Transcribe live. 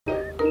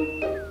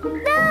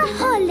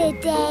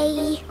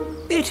holiday.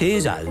 It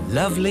is a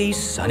lovely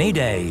sunny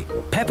day.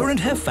 Peppa and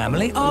her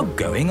family are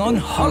going on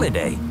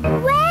holiday.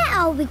 Where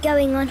are we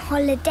going on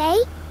holiday?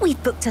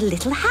 We've booked a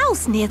little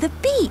house near the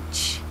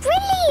beach.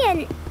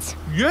 Brilliant!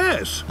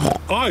 Yes,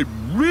 I'm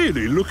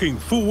really looking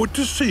forward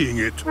to seeing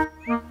it.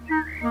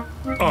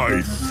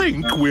 I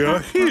think we're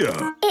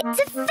here. It's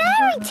a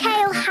fairy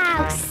tale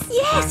house.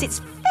 Yes, it's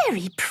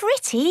very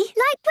pretty.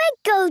 Like where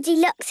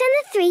Goldilocks and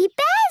the three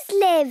bears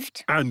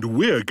lived. And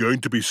we're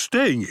going to be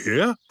staying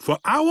here for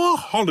our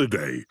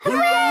holiday.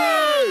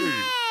 Hooray!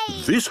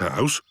 This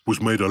house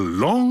was made a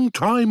long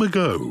time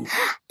ago.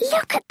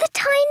 Look at the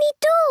tiny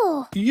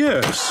door.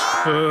 Yes,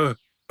 a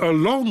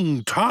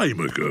long time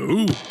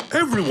ago,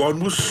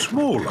 everyone was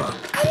smaller.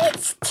 And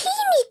it's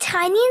teeny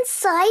tiny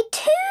inside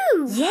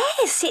too.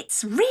 Yes,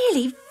 it's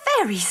really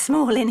very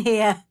small in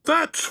here.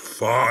 That's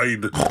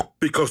fine,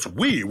 because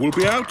we will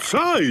be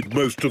outside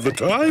most of the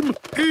time,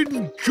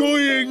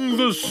 enjoying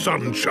the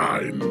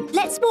sunshine.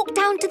 Let's walk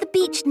down to the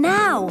beach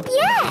now.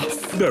 Yes.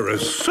 There are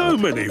so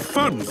many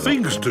fun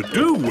things to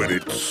do when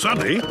it's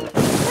sunny.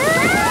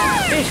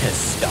 It has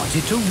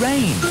started to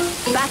rain.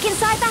 Back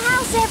inside the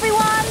house,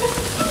 everyone.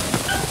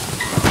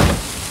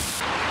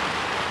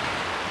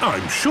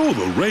 I'm sure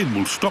the rain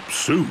will stop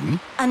soon.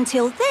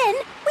 Until then,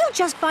 we'll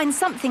just find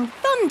something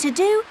fun to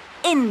do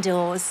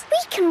indoors.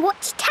 We can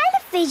watch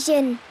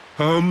television.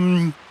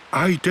 I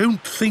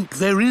don't think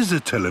there is a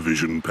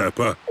television,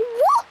 Peppa.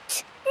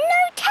 What?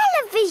 No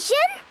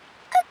television?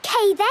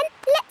 OK then,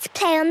 let's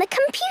play on the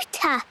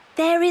computer.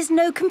 There is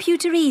no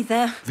computer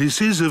either. This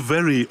is a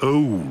very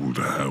old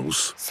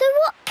house. So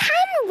what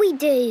can we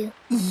do?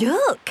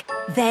 Look,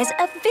 there's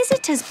a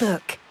visitor's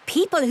book.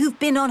 People who've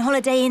been on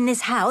holiday in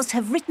this house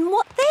have written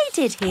what they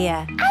did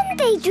here. And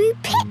they drew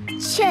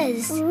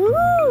pictures.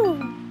 Ooh!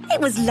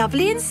 It was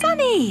lovely and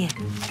sunny.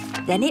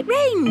 Then it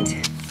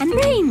rained and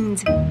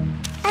rained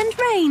and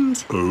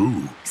rained.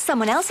 Oh.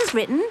 Someone else has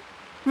written,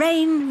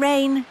 rain,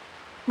 rain,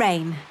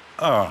 rain.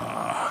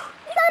 Ah.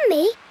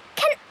 Mummy,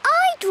 can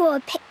I draw a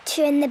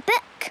picture in the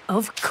book?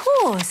 Of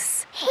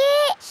course.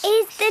 Here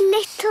is the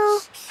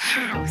little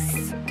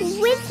house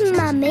with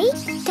Mummy,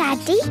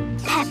 Daddy,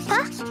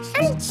 Peppa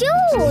and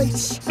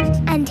George.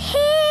 And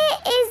here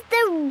is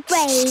the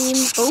rain.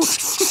 Oh,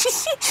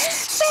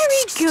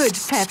 very good,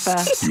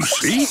 Peppa. You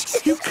see,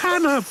 you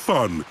can have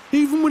fun,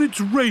 even when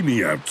it's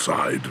raining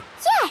outside.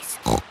 Yes,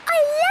 I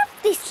love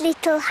this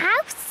little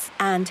house.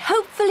 And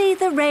hopefully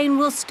the rain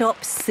will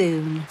stop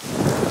soon.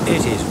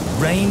 It is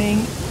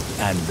raining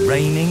and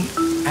raining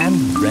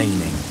and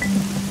raining.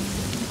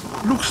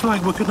 Looks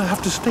like we're going to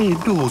have to stay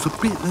indoors a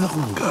bit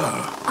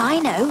longer.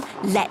 I know.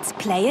 Let's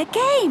play a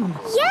game.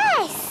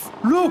 Yes!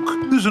 Look,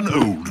 there's an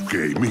old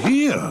game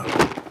here.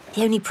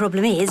 The only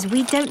problem is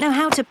we don't know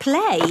how to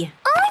play.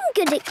 I'm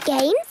good at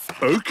games.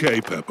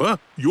 OK, Peppa,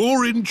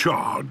 you're in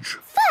charge.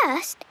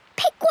 First,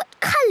 pick what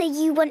colour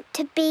you want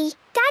to be.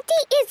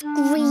 Daddy is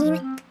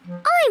green.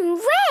 I'm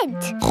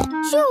red.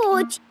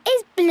 George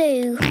is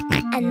blue.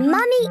 And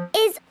Mummy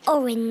is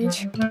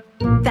orange.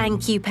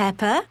 Thank you,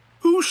 Peppa.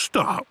 Who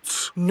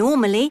starts?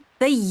 Normally,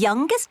 the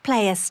youngest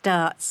player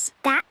starts.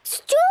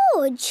 That's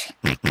George.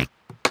 Very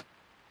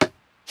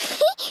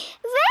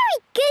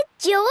good,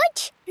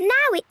 George.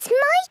 Now it's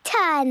my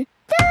turn.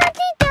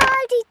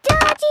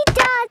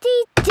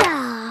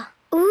 Da-dee-da-dee-da-dee-da-dee-da.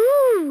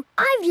 Ooh,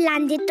 I've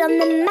landed on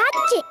the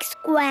magic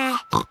square.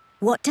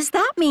 What does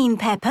that mean,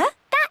 Peppa?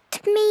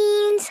 That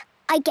means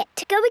I get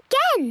to go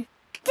again.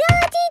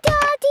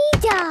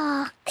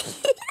 Da-dee-da-dee-da.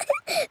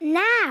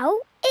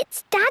 Now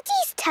it's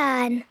Daddy's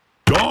turn.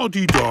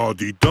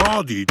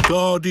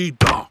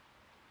 Da-dee-da-dee-da-dee-da-dee-da.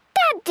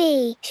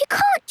 Daddy, you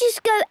can't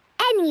just go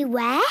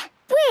anywhere.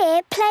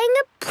 We're playing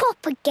a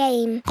proper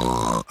game.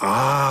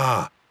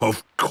 Ah,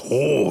 of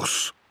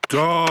course.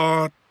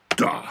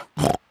 Da-da.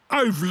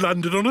 I've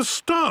landed on a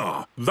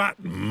star.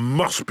 That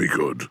must be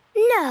good.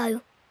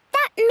 No,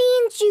 that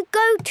means you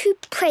go to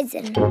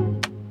prison.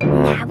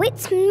 Now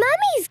it's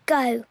Mummy's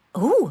go.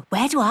 Oh,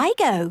 where do I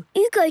go?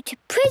 You go to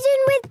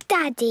prison with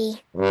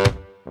Daddy.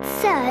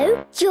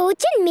 So,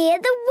 George and me are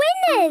the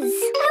winners!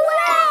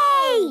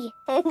 Hooray!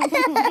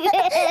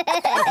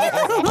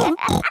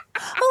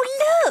 Oh,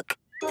 look!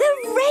 The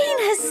rain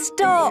has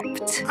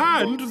stopped.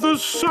 And the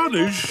sun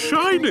is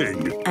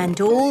shining. And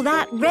all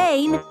that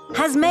rain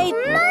has made...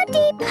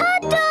 Muddy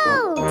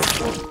puddles!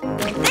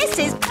 This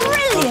is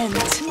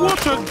brilliant!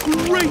 What a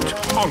great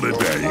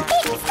holiday.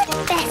 It's the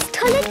best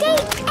holiday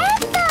ever!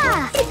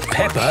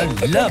 Peppa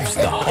loves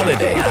the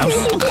holiday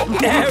house.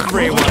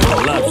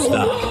 Everyone loves the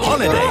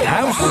holiday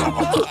house.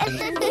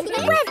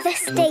 Weather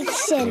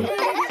station.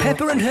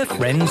 Peppa and her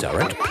friends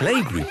are at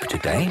playgroup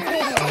today.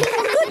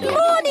 Good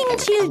morning,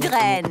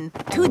 children.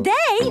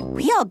 Today,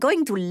 we are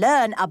going to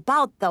learn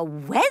about the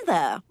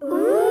weather.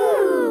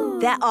 Ooh.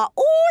 There are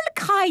all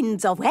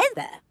kinds of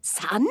weather.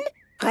 Sun,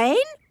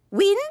 rain,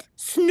 wind,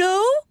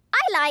 snow.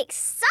 I like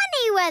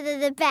sunny weather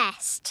the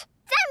best.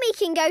 Then we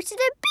can go to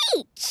the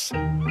beach.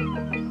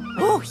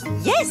 Oh,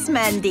 yes,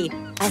 Mandy.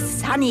 A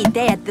sunny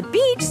day at the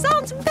beach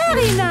sounds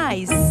very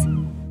nice.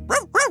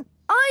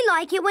 I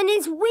like it when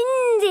it's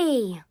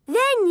windy.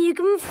 Then you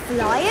can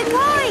fly a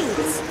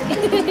kite.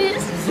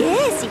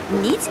 Yes, it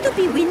needs to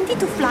be windy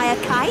to fly a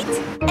kite.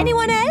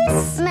 Anyone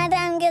else?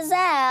 Madame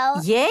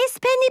Gazelle, Yes,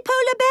 Penny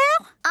Polar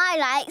Bear? I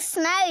like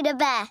snow the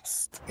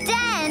best.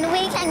 Then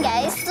we can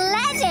go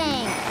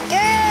sledding.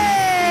 Go!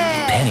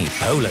 Penny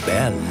Polar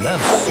Bear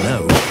loves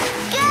snow.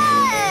 Go!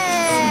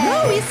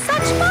 Snow is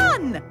such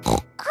fun!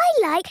 I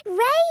like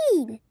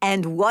rain.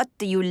 And what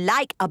do you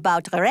like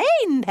about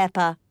rain,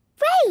 Peppa?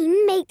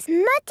 Rain makes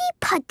muddy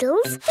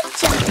puddles for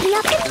jumping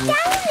up and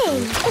down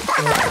in.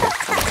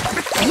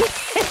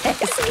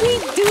 Yes, we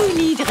do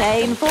need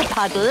rain for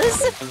puddles.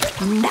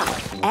 Now,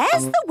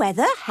 as the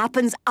weather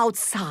happens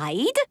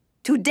outside,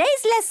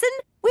 today's lesson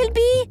will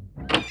be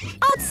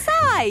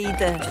outside.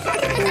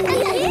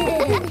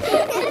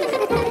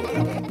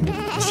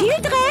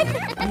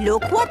 Children,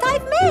 look what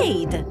I've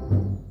made.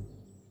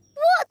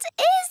 What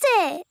is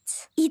it?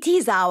 It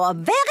is our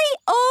very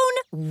own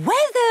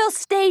weather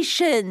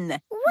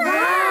station.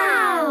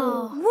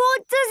 Wow!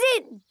 What does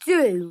it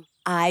do?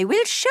 I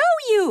will show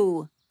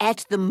you.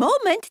 At the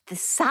moment, the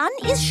sun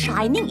is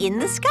shining in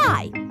the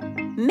sky.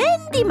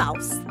 Mandy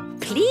Mouse,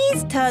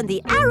 please turn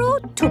the arrow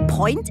to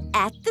point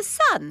at the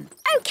sun.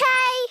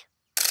 Okay.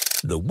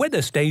 The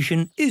weather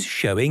station is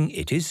showing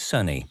it is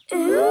sunny.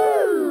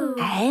 Ooh.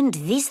 And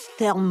this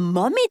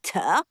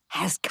thermometer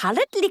has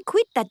coloured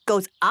liquid that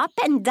goes up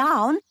and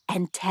down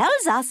and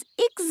tells us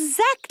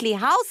exactly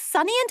how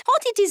sunny and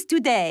hot it is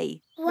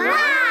today.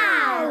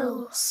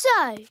 Wow!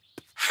 So,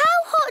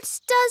 how hot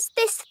does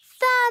this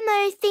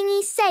thermo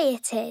thingy say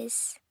it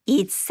is?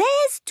 It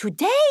says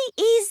today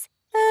is,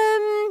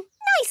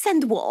 nice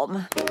and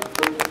warm.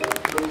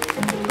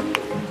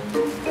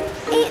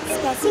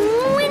 It's getting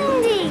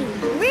windy.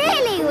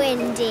 Really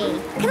windy.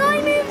 Can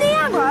I move the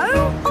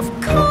arrow? Of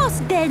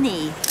course,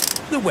 Benny.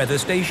 The weather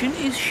station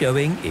is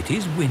showing it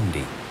is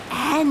windy.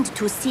 And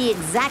to see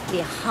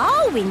exactly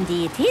how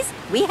windy it is,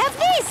 we have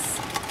this.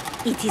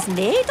 It is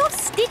made of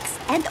sticks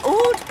and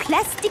old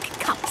plastic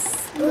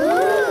cups.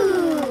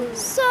 Ooh!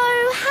 So,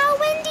 how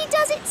windy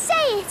does it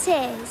say it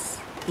is?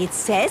 It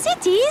says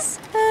it is,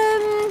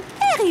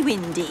 very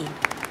windy.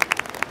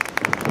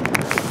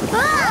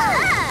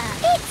 Ah!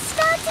 It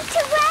started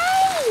to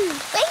rain!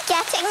 We're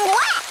getting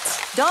wet!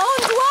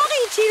 Don't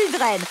worry,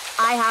 children.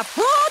 I have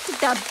brought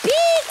the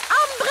big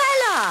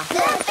umbrella.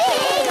 The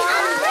big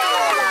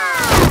umbrella!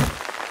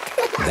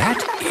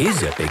 That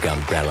is a big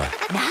umbrella.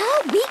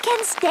 Now we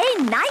can stay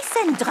nice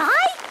and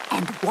dry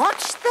and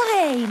watch the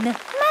rain.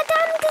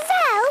 Madame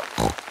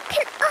Gazelle,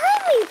 can I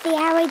move the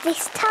arrow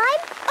this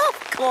time? Of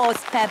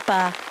course,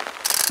 Peppa.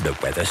 The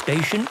weather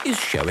station is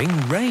showing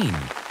rain.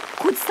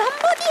 Could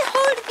somebody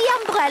hold the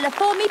umbrella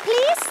for me,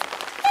 please?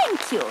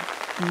 Thank you.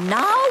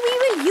 Now we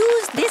will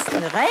use this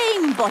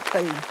rain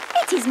bottle.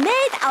 It is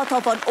made out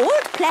of an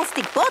old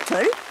plastic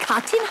bottle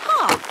cut in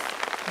half.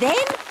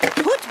 Then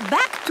put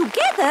back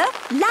together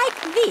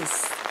like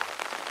this.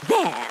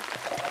 There.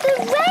 The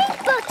rain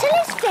bottle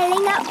is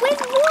filling up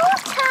with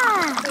water.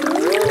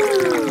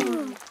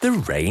 Ooh. The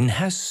rain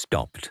has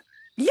stopped.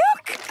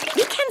 Look!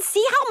 We can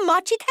see how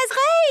much it has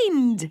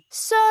rained.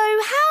 So,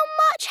 how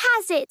much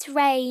has it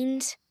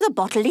rained? The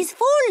bottle is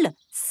full.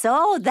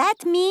 So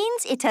that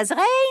means it has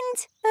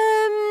rained,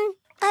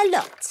 a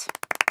lot.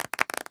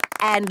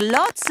 And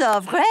lots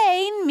of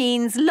rain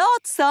means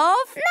lots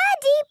of...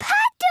 Muddy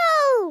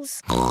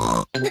puddles!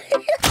 Oh,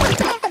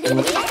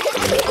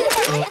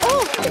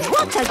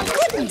 what a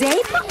good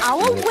day for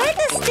our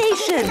weather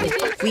station.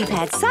 We've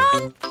had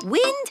sun,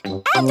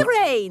 wind and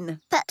rain.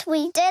 But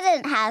we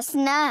didn't have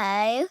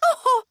snow.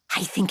 Oh,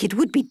 I think it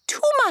would be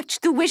too much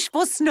to wish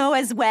for snow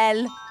as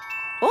well.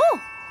 Oh,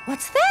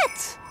 what's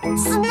that?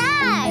 Snow!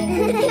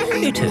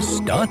 It has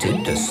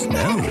started to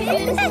snow.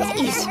 That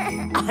is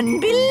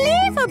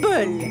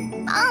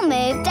unbelievable. I'll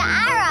move the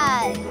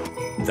arrow.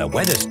 The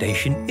weather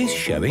station is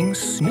showing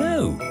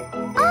snow.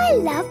 I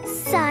love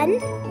sun,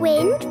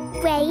 wind,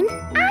 rain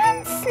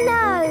and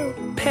snow.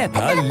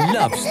 Peppa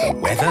loves the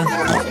weather.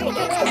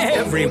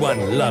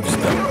 Everyone loves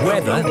the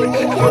weather.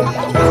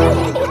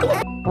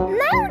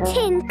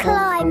 Mountain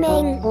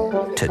climbing.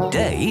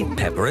 Today,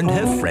 Peppa and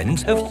her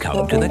friends have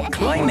come to the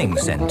climbing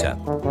centre.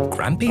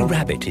 Grampy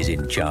Rabbit is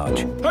in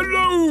charge.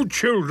 Hello,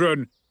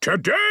 children.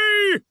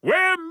 Today,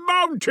 we're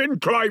mountain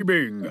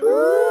climbing.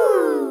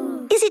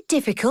 Ooh. Is it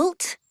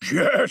difficult?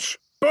 Yes,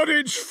 but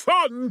it's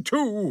fun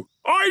too.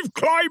 I've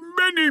climbed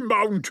many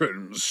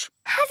mountains.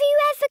 Have you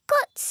ever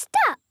got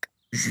stuck?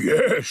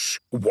 Yes,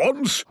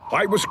 once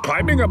I was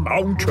climbing a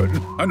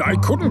mountain and I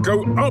couldn't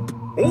go up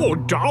or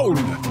down.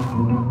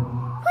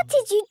 What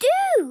did you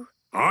do?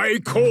 I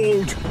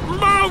called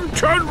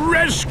Mountain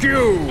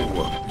Rescue.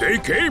 They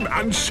came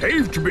and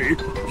saved me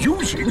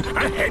using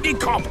a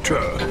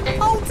helicopter.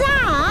 Oh,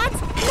 Dad!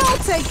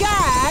 Not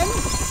again!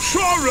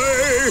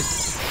 Sorry!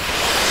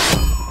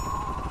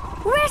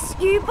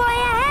 Rescued by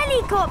a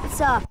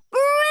helicopter!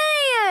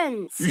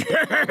 Brilliant!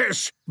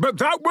 Yes, but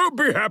that won't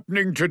be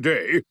happening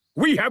today.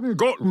 We haven't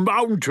got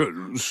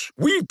mountains.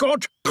 We've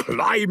got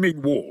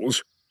climbing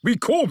walls. We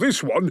call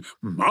this one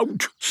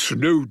Mount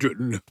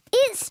Snowdon.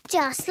 It's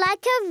just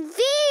like a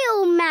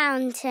real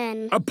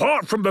mountain.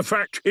 Apart from the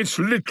fact it's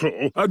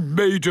little and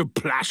made of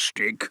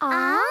plastic.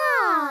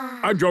 Ah.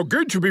 And you're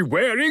going to be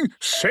wearing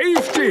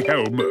safety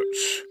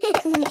helmets.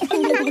 What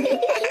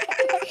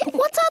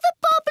are the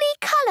bubbly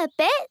colour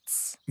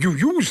bits? You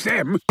use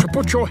them to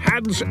put your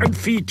hands and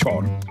feet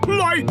on,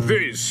 like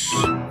this.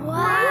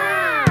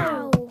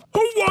 Wow.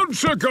 Who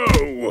wants a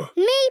go?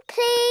 Me,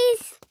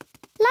 please.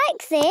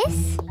 Like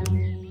this.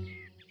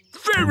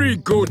 Very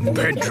good,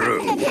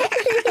 Pedro. Which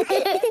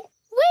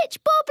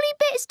bubbly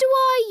bits do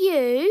I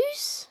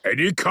use?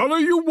 Any colour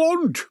you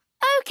want.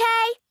 OK,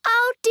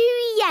 I'll do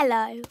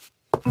yellow.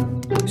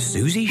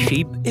 Susie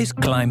Sheep is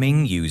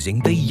climbing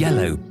using the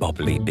yellow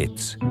bobbly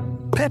bits.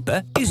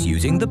 Peppa is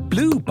using the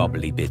blue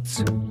bobbly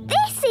bits.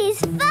 This is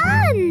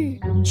fun!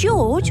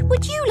 George,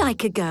 would you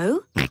like a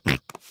go?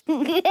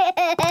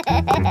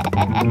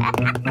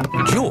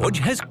 George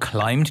has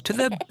climbed to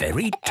the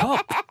very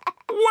top.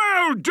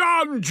 Well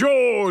done,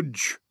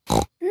 George.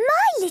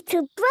 My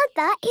little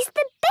brother is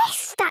the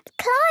best at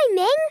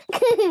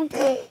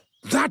climbing.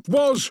 That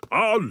was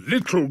our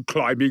little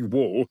climbing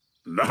wall.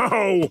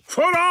 Now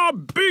for our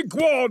big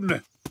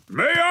one.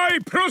 May I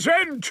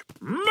present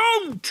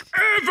Mount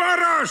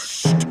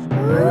Everest?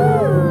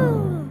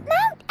 Ooh.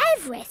 Mount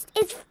Everest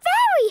is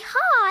very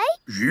high.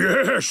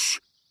 Yes,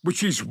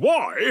 which is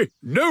why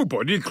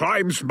nobody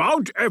climbs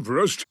Mount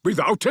Everest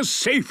without a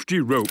safety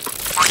rope.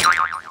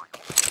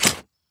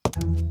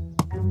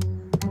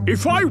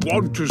 If I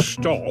want to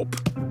stop,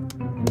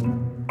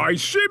 I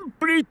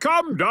simply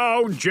come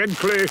down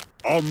gently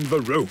on the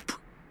rope.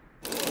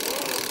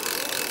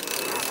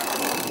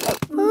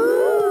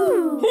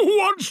 Ooh. Who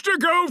wants to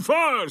go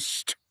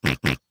first?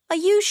 Are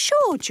you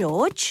sure,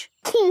 George?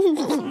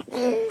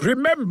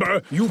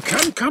 Remember, you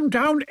can come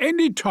down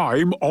any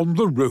time on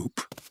the rope.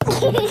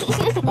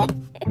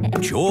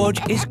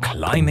 George is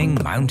climbing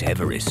Mount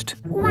Everest.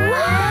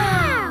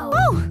 Wow!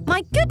 Oh,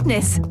 my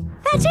goodness!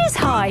 That is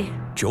high.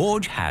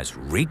 George has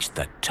reached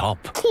the top.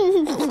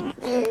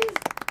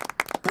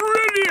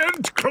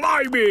 Brilliant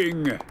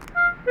climbing!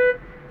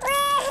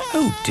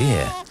 Oh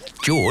dear,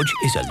 George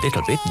is a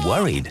little bit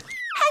worried.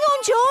 Hang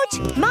on,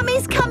 George.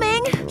 Mummy's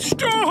coming.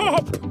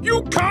 Stop!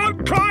 You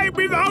can't climb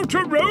without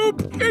a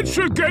rope. It's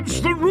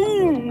against the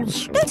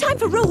rules. No time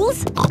for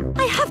rules.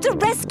 I have to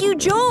rescue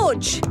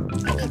George.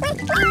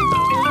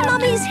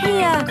 Mummy's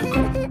here.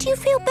 Do you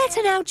feel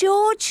better now,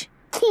 George?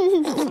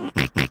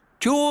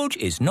 George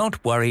is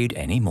not worried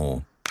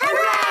anymore.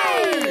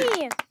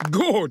 Hooray!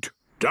 Good.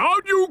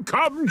 Down you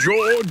come,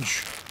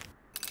 George.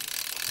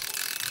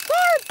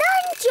 Well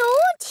done,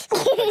 George.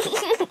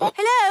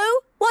 Hello?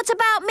 What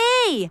about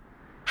me?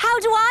 How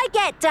do I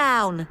get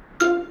down?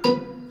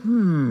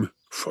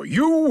 For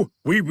you,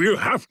 we will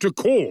have to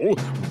call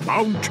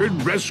Mountain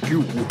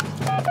Rescue.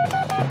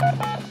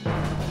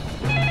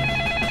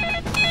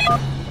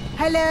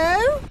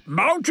 Hello?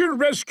 Mountain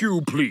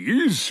Rescue,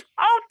 please.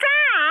 Oh, Dad!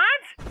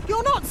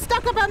 You're not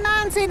stuck up a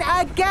mountain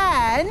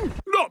again?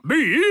 Not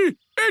me.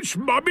 It's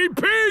Mummy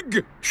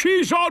Pig.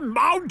 She's on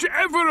Mount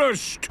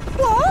Everest.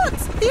 What?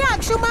 The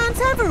actual Mount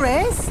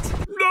Everest?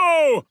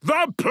 No,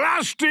 the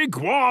plastic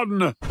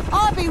one.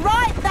 I'll be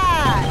right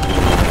back.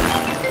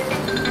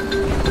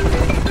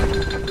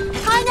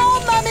 Hang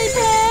on, Mummy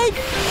Pig!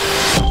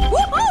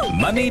 Woohoo!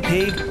 Mummy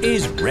Pig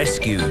is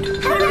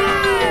rescued.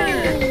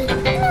 Hooray!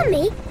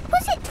 Mummy,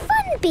 was it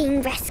fun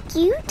being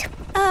rescued?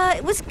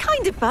 It was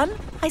kind of fun,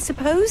 I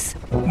suppose.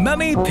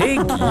 Mummy Pig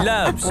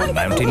loves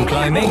mountain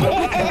climbing.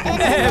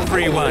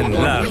 Everyone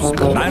loves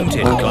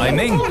mountain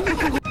climbing.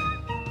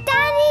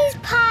 Danny's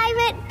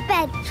pirate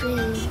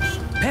bedroom.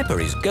 Peppa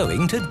is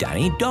going to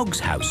Danny Dog's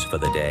house for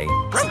the day.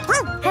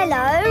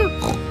 Hello.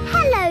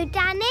 Hello,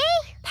 Danny.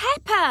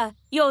 Peppa,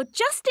 you're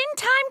just in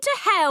time to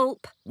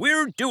help.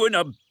 We're doing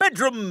a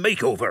bedroom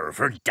makeover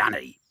for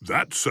Danny.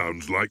 That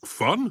sounds like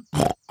fun.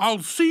 I'll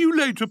see you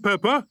later,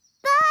 Peppa.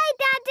 Bye,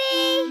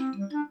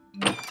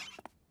 Daddy.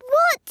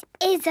 What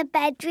is a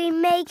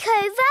bedroom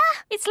makeover?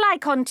 It's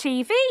like on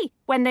TV,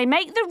 when they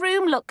make the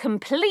room look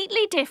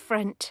completely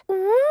different.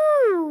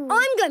 Ooh.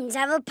 I'm going to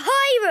have a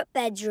pirate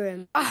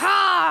bedroom.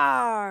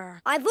 Aha!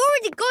 I've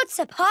already got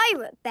a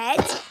pirate bed.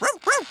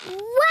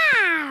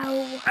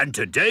 Wow! And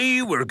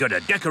today we're going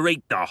to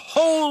decorate the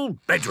whole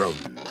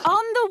bedroom.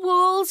 On the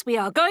walls, we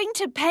are going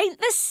to paint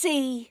the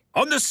sea.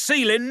 On the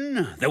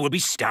ceiling, there will be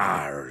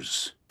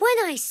stars. When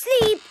I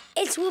sleep,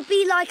 it will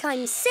be like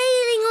I'm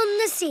sailing on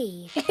the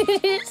sea.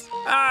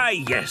 Ah,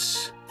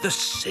 yes, the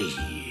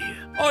sea.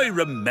 I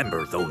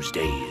remember those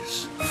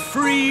days.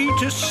 Free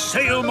to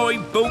sail my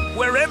boat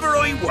wherever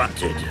I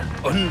wanted,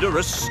 under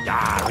a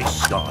starry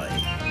sky,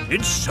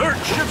 in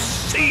search of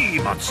sea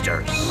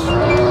monsters.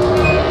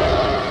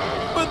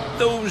 But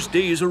those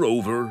days are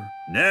over.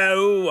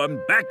 Now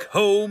I'm back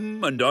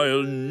home and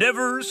I'll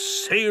never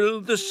sail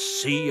the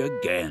sea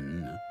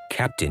again.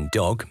 Captain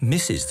Dog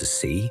misses the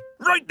sea.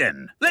 Right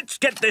then, let's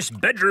get this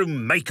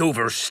bedroom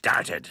makeover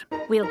started.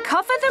 We'll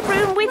cover the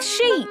room with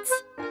sheets.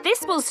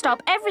 This will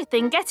stop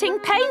everything getting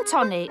paint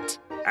on it.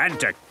 And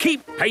to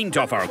keep paint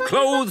off our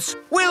clothes,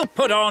 we'll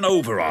put on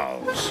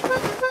overalls.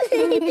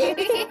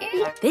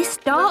 This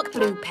dark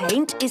blue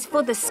paint is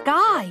for the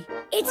sky.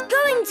 It's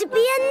going to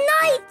be a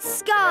night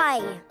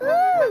sky.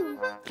 Ooh.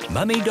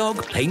 Mummy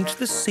Dog paints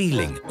the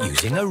ceiling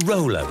using a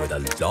roller with a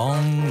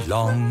long,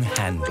 long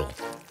handle.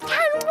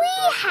 Can we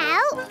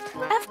help?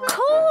 Of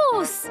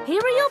course.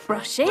 Here are your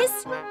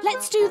brushes.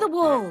 Let's do the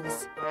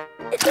walls.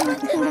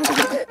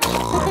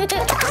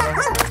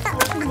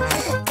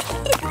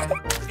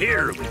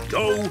 Here we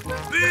go.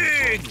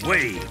 Big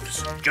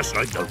waves, just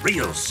like the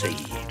real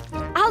sea.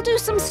 I'll do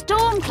some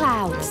storm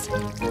clouds.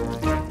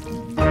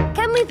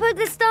 Can we put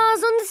the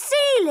stars on the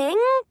ceiling?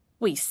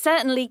 We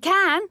certainly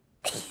can.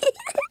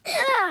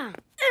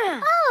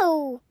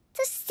 Oh,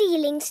 the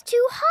ceiling's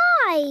too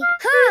high.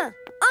 Huh,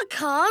 I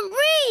can't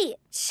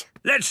reach.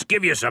 Let's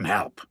give you some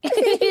help.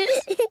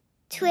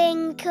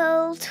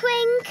 Twinkle,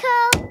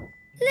 twinkle,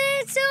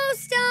 little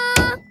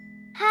star,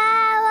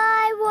 how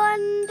I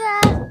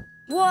wonder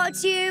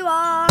what you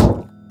are.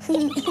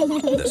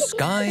 The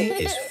sky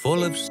is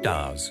full of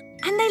stars.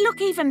 And they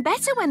look even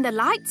better when the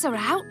lights are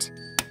out.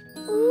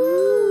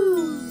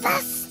 Ooh, the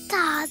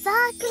stars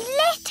are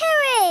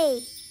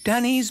glittery.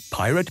 Danny's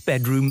pirate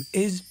bedroom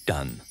is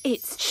done.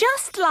 It's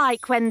just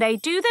like when they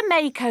do the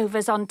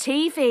makeovers on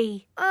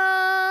TV.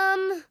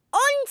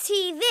 On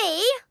TV,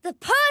 the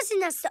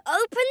person has to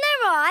open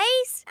their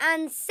eyes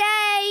and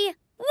say,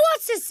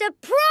 "What a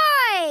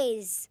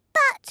surprise!"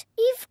 But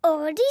you've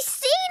already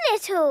seen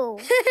it all.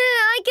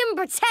 I can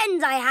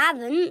pretend I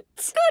haven't.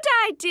 Good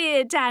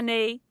idea,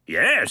 Danny.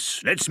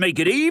 Yes, let's make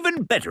it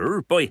even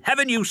better by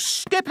having you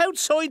step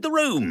outside the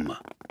room.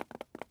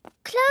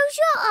 Close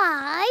your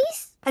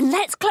eyes. And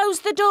let's close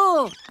the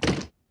door.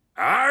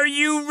 Are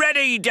you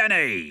ready,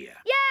 Danny?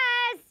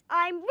 Yes,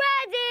 I'm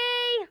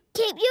ready.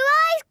 Keep your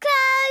eyes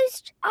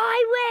closed.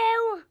 I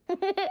will.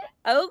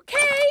 OK,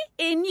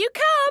 in you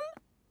come.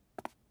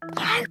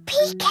 No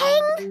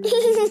peeking.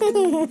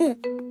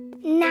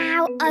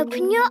 Now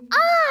open your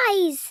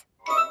eyes.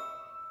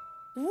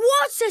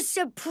 What a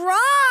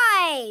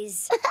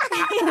surprise!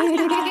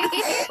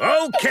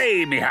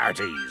 OK, me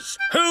hearties.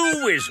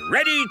 Who is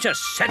ready to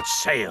set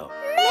sail?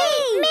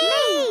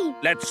 Me!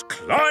 Let's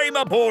climb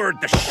aboard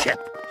the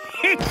ship.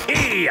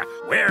 Hee-hee!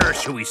 Where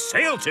shall we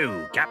sail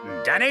to,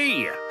 Captain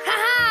Danny?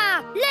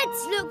 Ha-ha!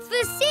 Let's look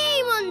for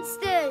sea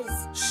monsters.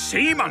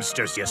 Sea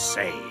monsters, you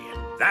say?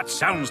 That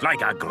sounds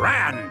like a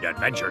grand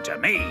adventure to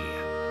me.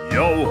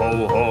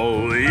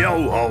 Yo-ho-ho,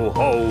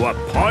 yo-ho-ho, a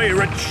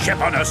pirate ship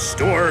on a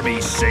stormy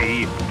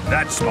sea.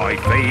 That's my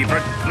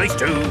favorite place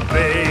to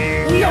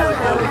be.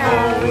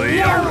 Yo-ho-ho,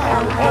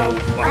 yo-ho-ho,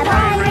 a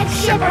pirate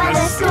ship on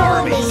a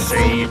stormy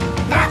sea.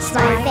 That's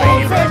my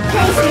favorite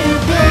place to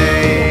be.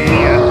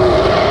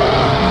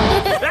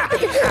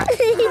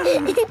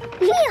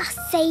 We are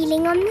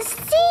sailing on the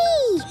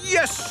sea.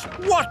 Yes,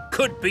 what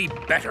could be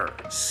better?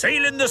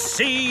 Sailing the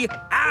sea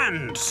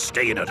and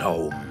staying at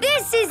home.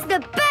 This is the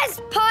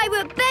best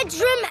pirate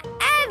bedroom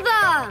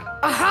ever!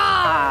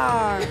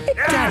 Aha!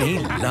 Danny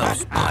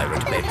loves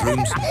pirate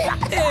bedrooms.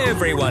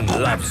 Everyone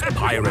loves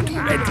pirate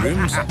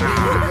bedrooms.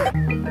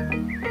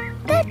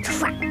 The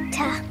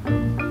tractor.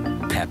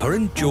 Peppa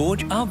and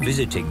George are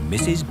visiting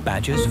Mrs.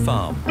 Badger's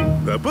farm.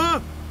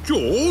 Peppa?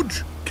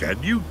 George?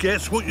 Can you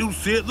guess what you'll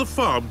see at the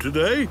farm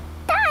today?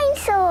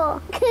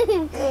 Dinosaur.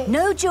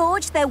 No,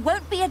 George, there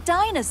won't be a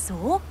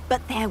dinosaur,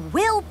 but there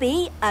will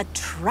be a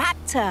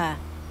tractor.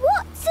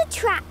 What's a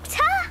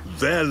tractor?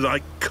 They're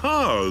like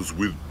cars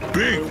with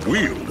big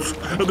wheels,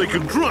 and they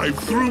can drive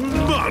through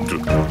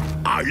mud.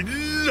 I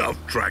love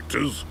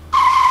tractors.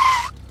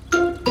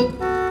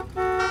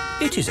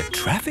 It is a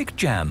traffic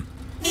jam.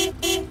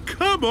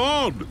 Come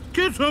on,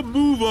 get a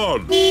move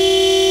on.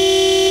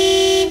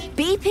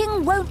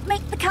 Beeping won't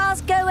make the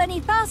cars go any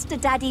faster,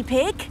 Daddy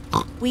Pig.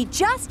 We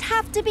just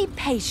have to be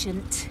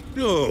patient.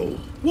 Oh,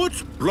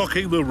 what's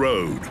blocking the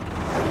road?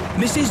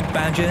 Mrs.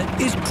 Badger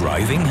is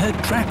driving her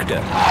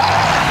tractor.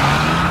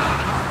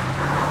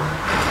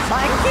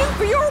 Thank you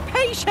for your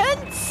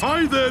patience.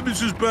 Hi there,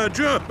 Mrs.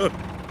 Badger.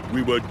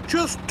 We were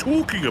just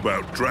talking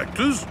about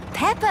tractors.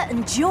 Peppa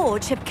and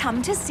George have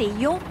come to see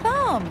your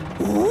farm.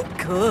 Oh,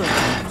 good.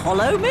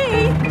 Follow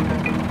me.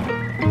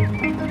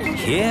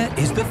 Here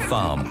is the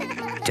farm.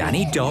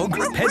 Danny Dog,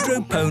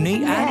 Pedro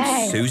Pony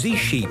and Susie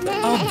Sheep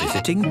are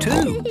visiting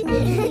too.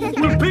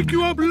 We'll pick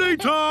you up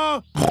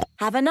later.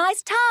 Have a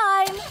nice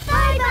time.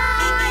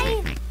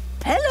 Bye-bye.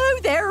 Hello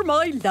there,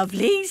 my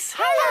lovelies.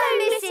 Hello,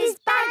 Mrs.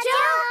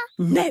 Badger.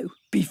 Now,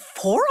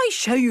 before I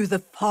show you the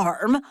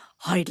farm,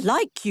 I'd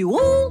like you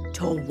all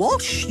to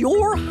wash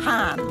your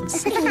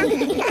hands.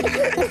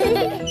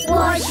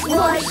 Wash,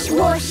 wash,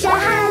 wash your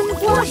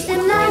hands. Wash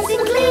them nice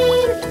and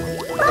clean.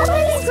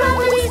 Bubbly,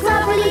 scrubbly,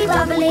 scrubbly,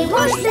 bubbly.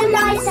 Wash them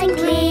nice and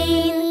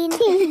clean.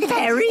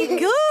 Very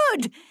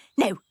good.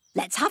 Now,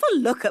 let's have a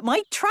look at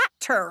my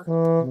tractor.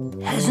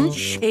 Isn't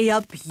she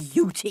a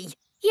beauty?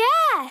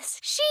 Yes,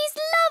 she's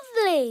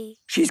lovely.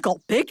 She's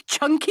got big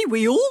chunky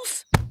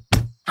wheels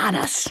and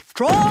a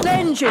strong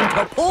engine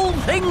to pull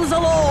things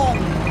along.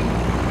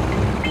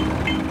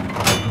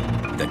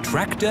 The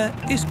tractor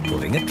is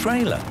pulling a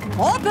trailer.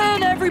 Hop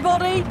in,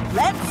 everybody.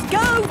 Let's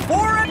go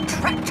for a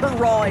tractor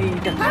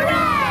ride.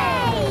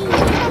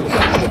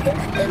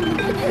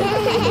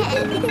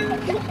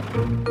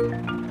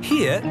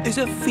 Here is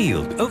a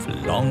field of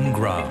long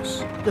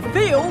grass. The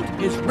field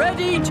is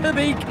ready to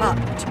be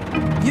cut.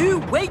 You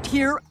wait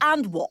here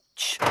and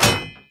watch.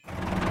 I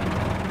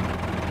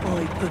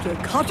put a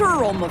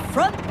cutter on the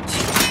front,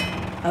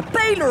 a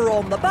baler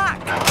on the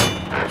back,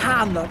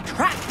 and the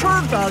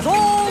tractor does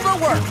all the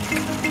work.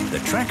 The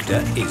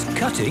tractor is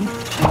cutting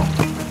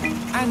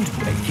and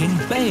making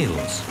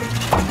bales.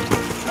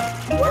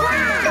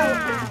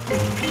 Wow!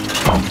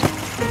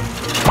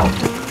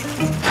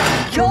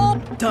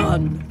 Job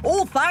done.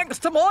 All thanks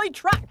to my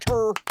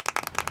tractor.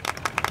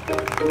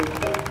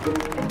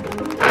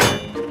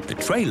 The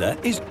trailer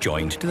is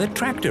joined to the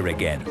tractor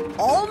again.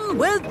 On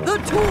with the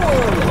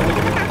tour.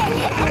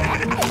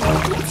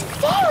 It's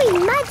very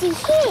muddy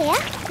here.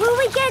 Will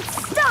we get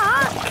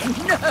stuck?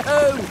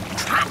 No!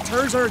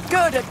 Tractors are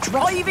good at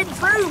driving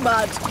through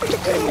mud.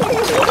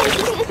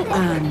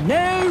 And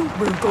now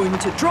we're going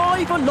to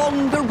drive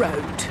along the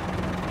road.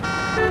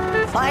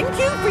 Thank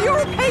you for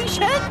your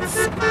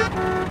patience.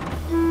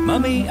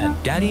 Mummy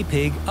and Daddy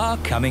Pig are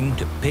coming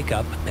to pick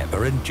up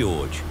Peppa and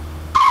George.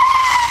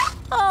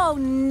 Oh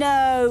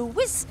no,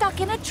 we're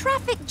stuck in a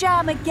traffic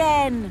jam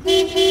again.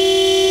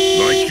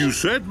 Like you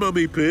said,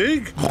 Mummy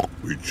Pig,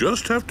 we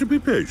just have to be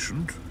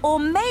patient. Or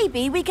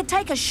maybe we could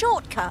take a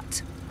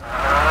shortcut.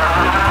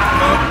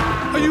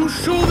 Are you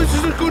sure this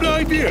is a good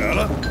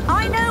idea?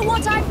 I know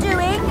what I'm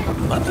doing.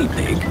 Mummy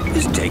Pig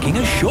is taking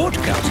a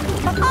shortcut.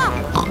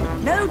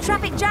 No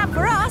traffic jam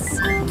for us.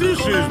 This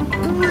is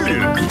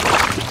brilliant.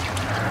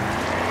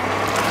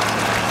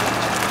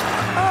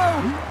 Oh,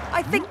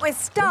 I think we're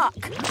stuck.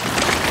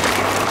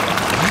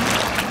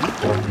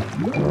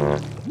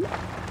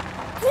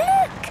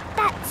 Look,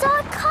 that's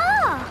our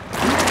car.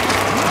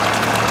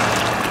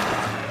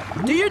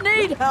 Do you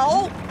need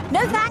help?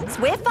 No thanks,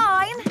 we're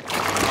fine.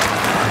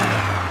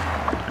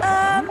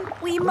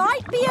 We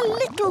might be a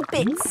little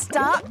bit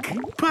stuck.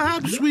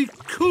 Perhaps we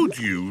could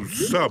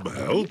use some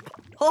help.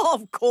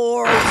 Of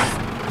course.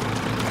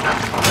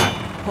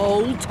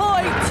 Hold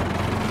tight.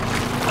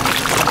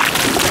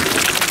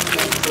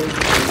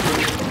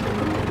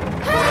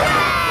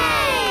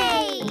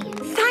 Hooray!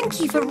 Thank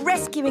you for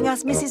rescuing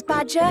us, Mrs.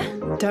 Badger.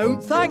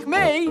 Don't thank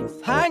me.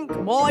 Thank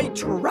my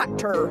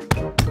tractor.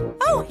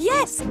 Oh,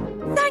 yes.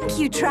 Thank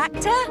you,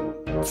 Tractor.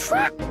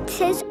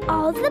 Tractors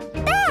are the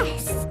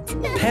best.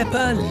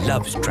 Peppa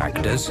loves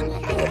tractors.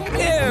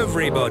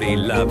 Everybody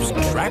loves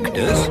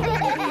tractors.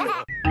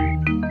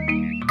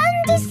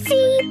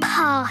 Undersea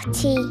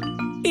party.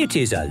 It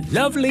is a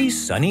lovely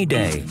sunny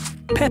day.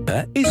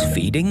 Peppa is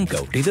feeding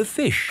Goldie the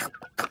fish.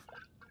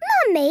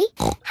 Mummy,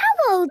 how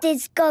old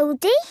is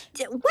Goldie?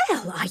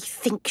 Well, I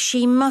think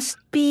she must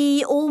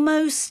be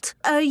almost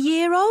a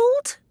year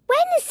old.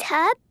 When is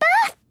her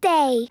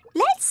birthday?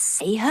 Let's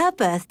see, her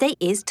birthday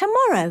is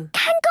tomorrow.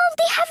 Can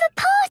Goldie have a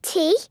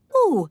party?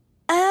 Oh,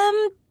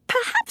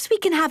 perhaps we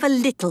can have a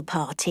little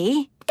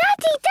party.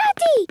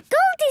 Daddy,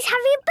 Goldie's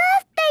having a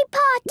birthday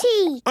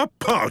party. A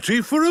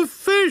party for a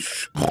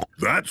fish.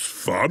 That's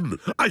fun.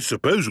 I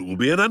suppose it will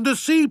be an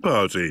undersea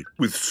party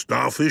with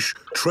starfish,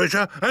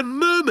 treasure and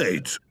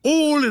mermaids,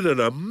 all in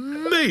an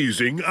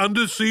amazing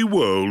undersea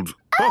world.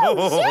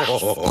 Oh, yes.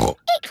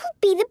 It will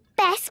be the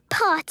best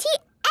party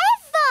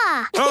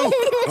ever.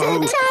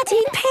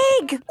 Daddy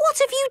Pig, what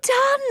have you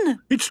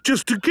done? It's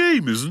just a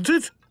game, isn't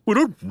it? We're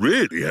not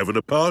really having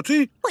a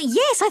party. Well,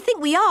 yes, I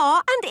think we are,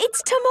 and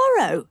it's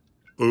tomorrow.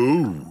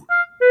 Oh,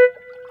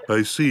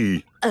 I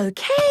see.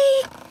 OK,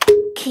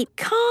 keep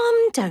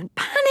calm, don't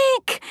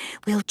panic.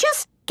 We'll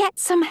just get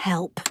some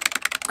help.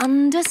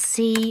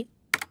 Undersea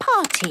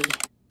party.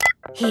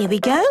 Here we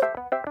go.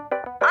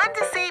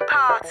 Undersea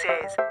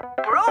parties,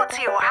 brought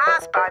to your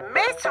house by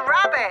Miss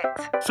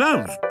Rabbit.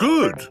 Sounds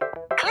good.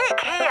 Click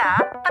here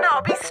and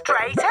I'll be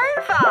straight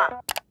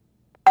over.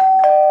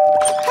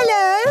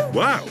 Hello.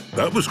 Wow,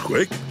 that was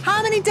quick.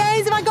 How many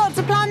days have I got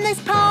to plan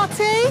this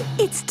party?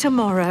 It's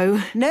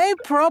tomorrow. No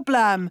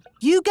problem.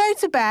 You go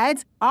to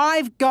bed.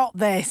 I've got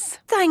this.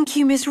 Thank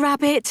you, Miss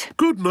Rabbit.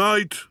 Good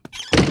night.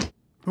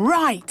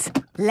 Right,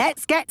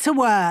 let's get to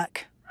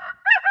work.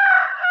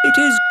 It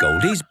is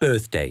Goldie's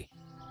birthday.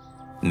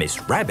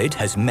 Miss Rabbit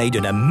has made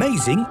an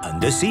amazing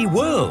undersea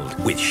world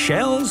with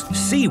shells,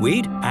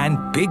 seaweed and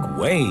big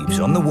waves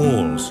on the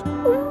walls.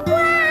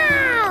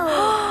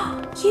 Wow!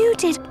 You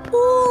did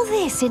all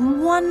this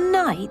in one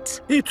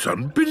night? It's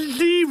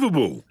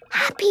unbelievable.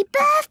 Happy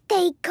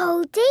birthday,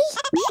 Goldie.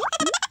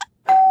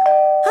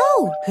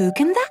 Oh, who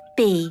can that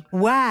be?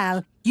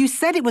 Well, you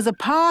said it was a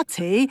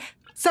party,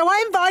 so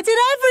I invited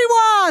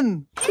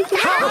everyone.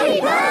 Happy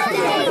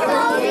birthday,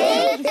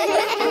 Goldie.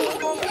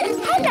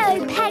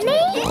 Hello,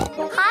 Penny.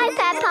 Hi,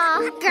 Peppa.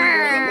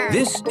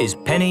 This is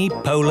Penny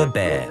Polar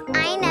Bear.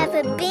 I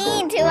never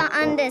been to an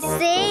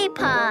undersea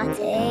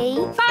party.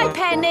 Bye,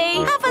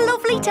 Penny. Have a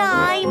lovely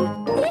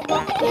time.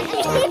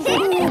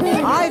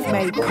 I've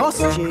made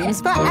costumes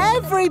for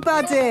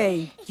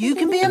everybody. You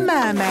can be a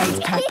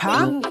mermaid,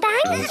 Peppa.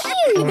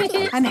 Thank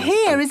you. And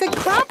here is a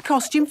crab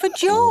costume for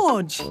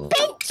George.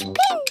 Pinch,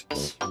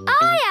 pinch.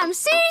 I am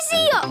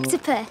Susie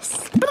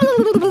Octopus.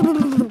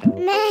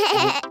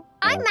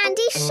 I'm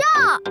Mandy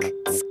Shark.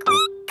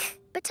 Squeak.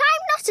 But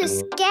I'm not a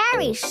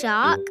scary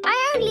shark. I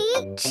only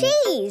eat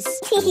cheese.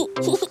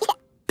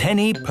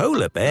 Penny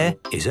Polar Bear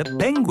is a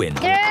penguin.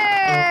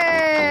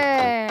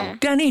 Grrr.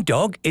 Danny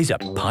Dog is a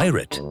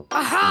pirate.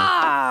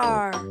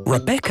 Aha!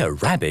 Rebecca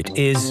Rabbit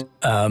is,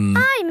 I'm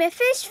a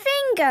fish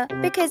finger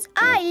because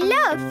I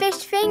love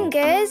fish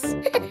fingers.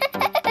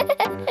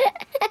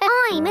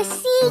 I'm a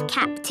sea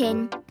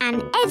captain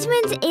and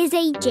Edmund is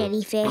a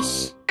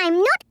jellyfish. I'm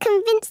not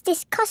convinced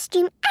this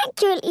costume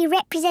accurately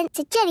represents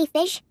a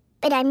jellyfish,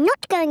 but I'm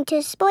not going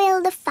to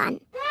spoil the fun.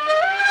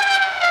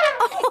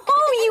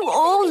 Oh, you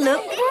all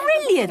look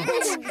brilliant.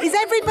 Is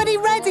everybody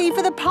ready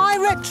for the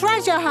pirate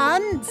treasure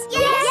hunt?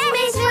 Yes,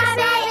 Miss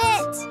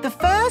Rabbit! The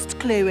first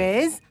clue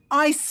is,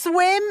 I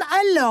swim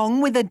along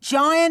with a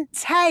giant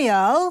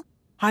tail.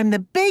 I'm the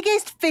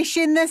biggest fish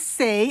in the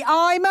sea.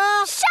 I'm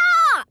a...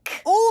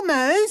 Shark!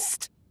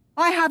 Almost.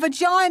 I have a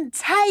giant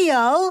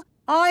tail.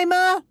 I'm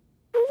a...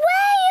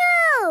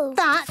 Whale!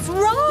 That's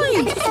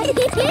right.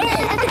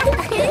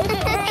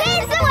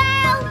 Here's the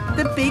whale!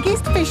 The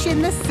biggest fish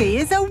in the sea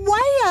is a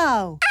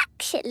whale.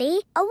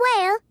 Actually, a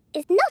whale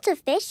is not a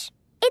fish.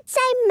 It's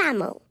a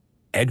mammal.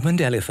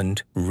 Edmund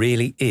Elephant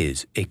really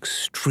is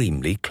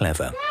extremely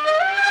clever.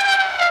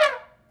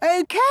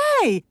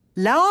 OK,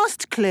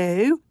 last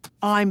clue.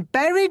 I'm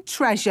buried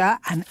treasure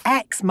and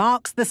X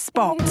marks the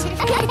spot. Here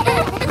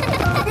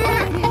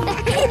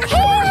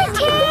it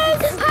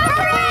is!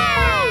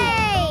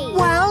 Hooray!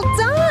 Well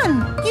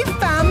done! You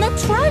found the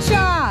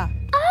treasure.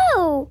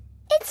 Oh,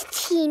 it's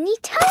teeny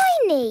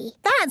tiny.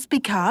 That's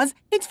because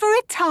it's for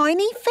a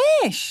tiny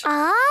fish.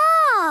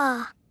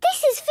 Ah,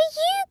 this is for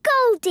you,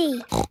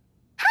 Goldie.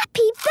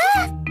 Happy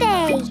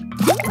birthday!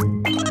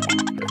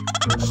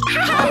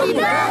 Happy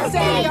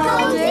birthday,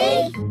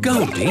 Goldie!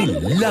 Goldie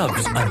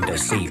loves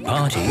undersea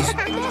parties.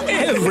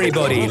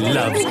 Everybody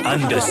loves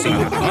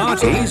undersea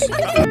parties.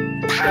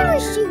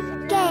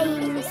 Parachute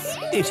games.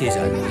 It is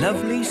a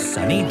lovely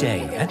sunny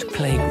day at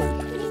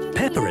playgroup.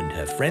 Peppa and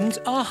her friends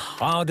are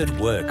hard at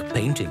work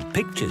painting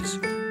pictures.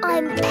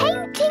 I'm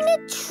painting a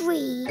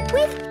tree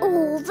with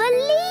all the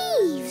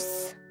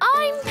leaves.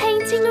 I'm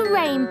painting a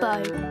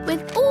rainbow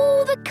with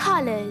all the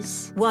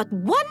colours. What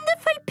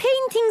wonderful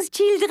paintings,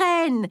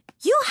 children.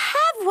 You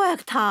have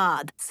worked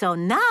hard. So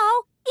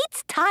now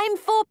it's time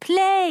for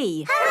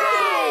play.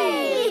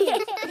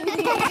 Hooray!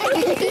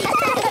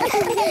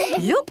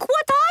 Look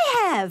what I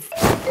have.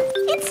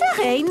 It's a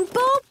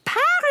rainbow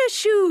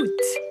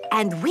parachute.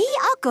 And we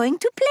are going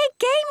to play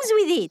games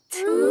with it.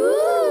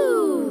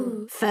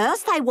 Ooh!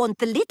 First, I want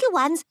the little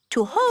ones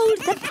to hold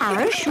the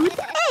parachute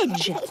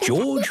edge.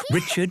 George,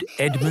 Richard,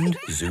 Edmund,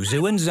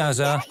 Zuzu and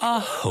Zaza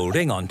are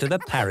holding onto the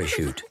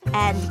parachute.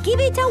 And give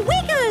it a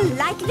wiggle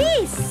like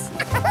this.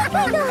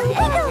 Wiggle,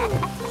 wiggle.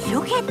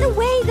 Look at the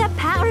way the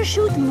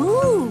parachute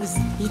moves.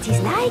 It is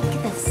like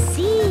the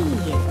sea.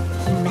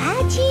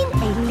 Imagine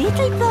a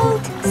little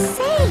boat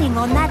sailing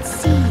on that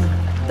sea.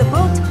 The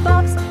boat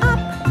bobs up,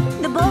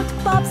 the boat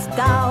bobs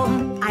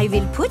down. I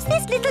will put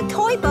this little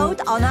toy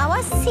boat on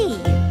our sea.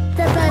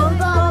 The boat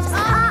bobs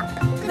up,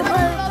 the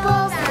boat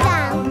bobs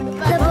down.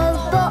 The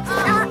boat bobs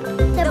up,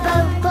 the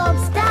boat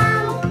bobs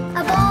down.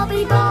 A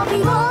bobby,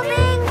 bobby,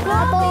 bobbing, a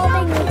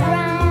bobbing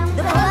around.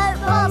 The boat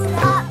bobs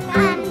up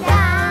and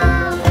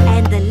down.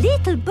 And the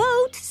little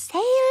boat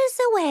sails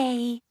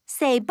away.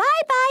 Say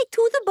bye-bye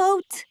to the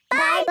boat.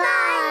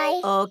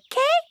 Bye-bye.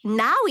 Okay,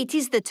 now it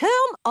is the turn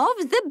of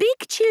the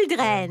big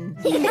children.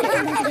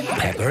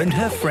 Peppa and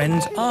her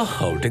friends are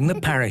holding the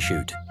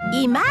parachute.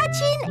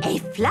 Imagine a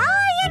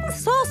flying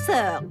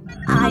saucer.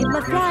 I'm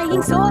a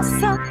flying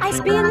saucer. I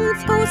spin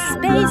through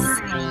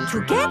space.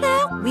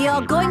 Together, we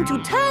are going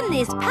to turn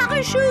this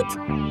parachute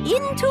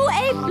into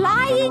a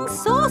flying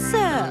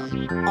saucer.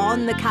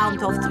 On the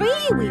count of 3,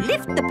 we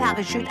lift the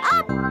parachute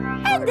up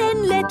and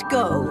then let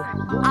go.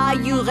 Are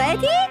you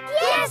ready?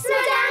 Yes,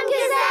 Madame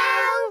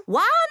Gazelle.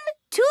 1,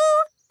 2,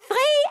 3,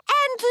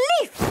 and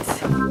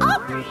lift.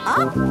 Up,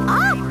 up,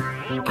 up.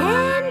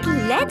 And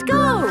let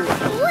go.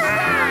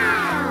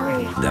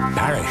 Wow! The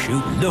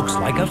parachute looks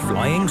like a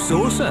flying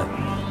saucer.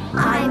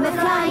 I'm a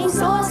flying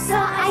saucer.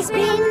 I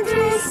spin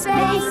through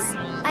space.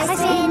 I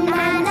spin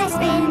and I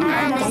spin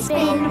and I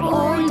spin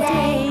all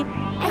day.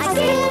 I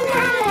spin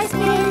and I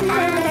spin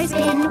and I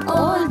spin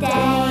all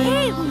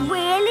day. It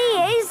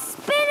really is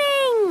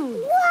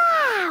spinning.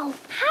 Wow!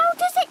 How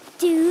does it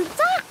do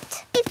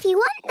that? If you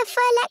want the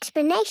full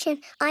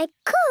explanation, I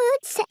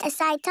could set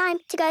aside time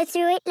to go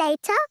through it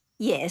later.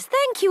 Yes,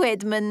 thank you,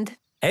 Edmund.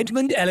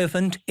 Edmund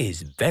Elephant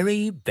is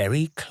very,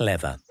 very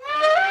clever.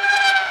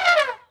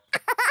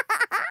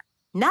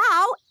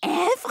 Now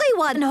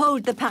everyone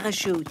hold the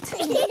parachute.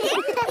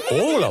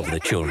 All of the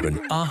children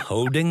are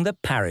holding the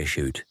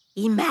parachute.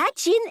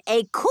 Imagine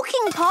a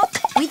cooking pot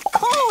with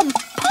corn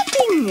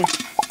popping.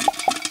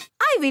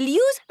 I will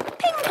use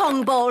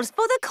ping-pong balls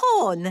for the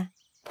corn.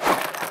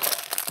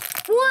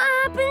 What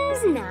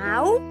happens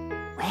now?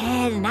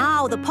 Well,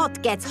 now the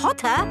pot gets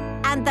hotter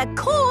and the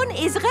corn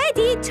is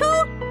ready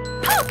to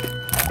pop!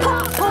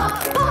 Pop,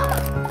 pop, pop!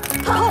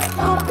 Pop,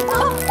 pop,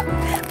 pop!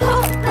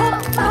 Pop,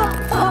 pop, pop,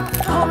 pop,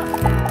 pop!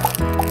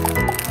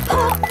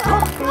 Pop,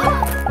 pop,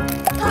 pop!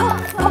 Pop,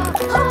 pop,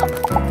 pop!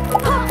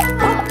 Pop, pop,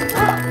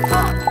 pop,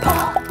 pop,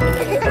 pop!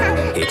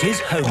 It is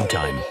home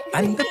time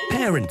and the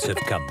parents have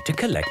come to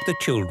collect the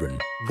children.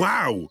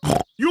 Wow!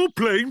 You're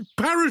playing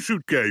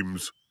parachute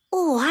games.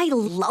 Oh, I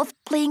loved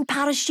playing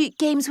parachute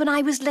games when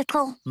I was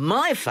little.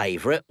 My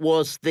favourite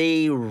was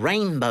the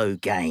rainbow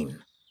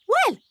game.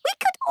 Well, we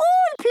could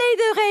all play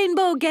the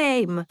rainbow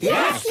game.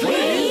 Yes,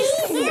 please!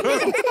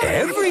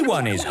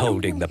 Everyone is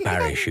holding the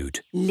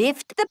parachute.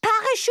 Lift the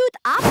parachute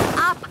up,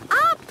 up,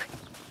 up.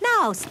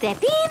 Now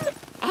step in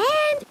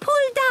and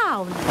pull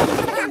down.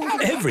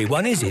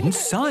 Everyone is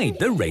inside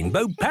the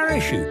rainbow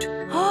parachute.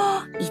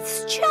 Oh,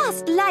 it's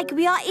just like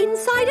we are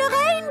inside a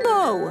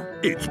rainbow.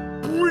 It's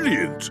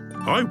brilliant.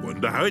 I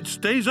wonder how it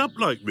stays up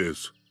like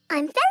this.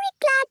 I'm very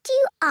glad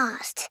you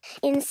asked.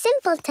 In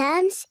simple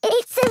terms,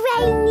 it's a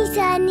rainy,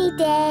 sunny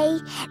day.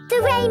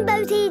 The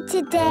rainbow's here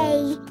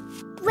today.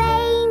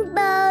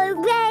 Rainbow,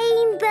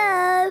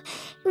 rainbow,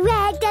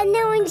 red and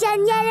orange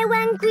and yellow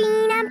and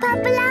green and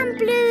purple and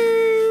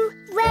blue.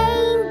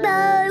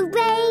 Rainbow,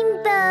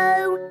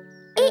 rainbow,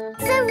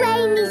 it's a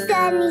rainy,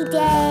 sunny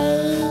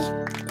day.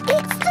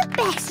 It's the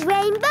best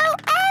rainbow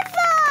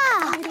ever!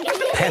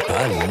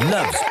 Peppa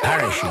loves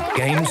parachute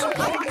games.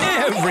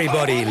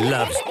 Everybody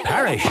loves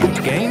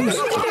parachute games.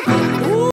 Ooh,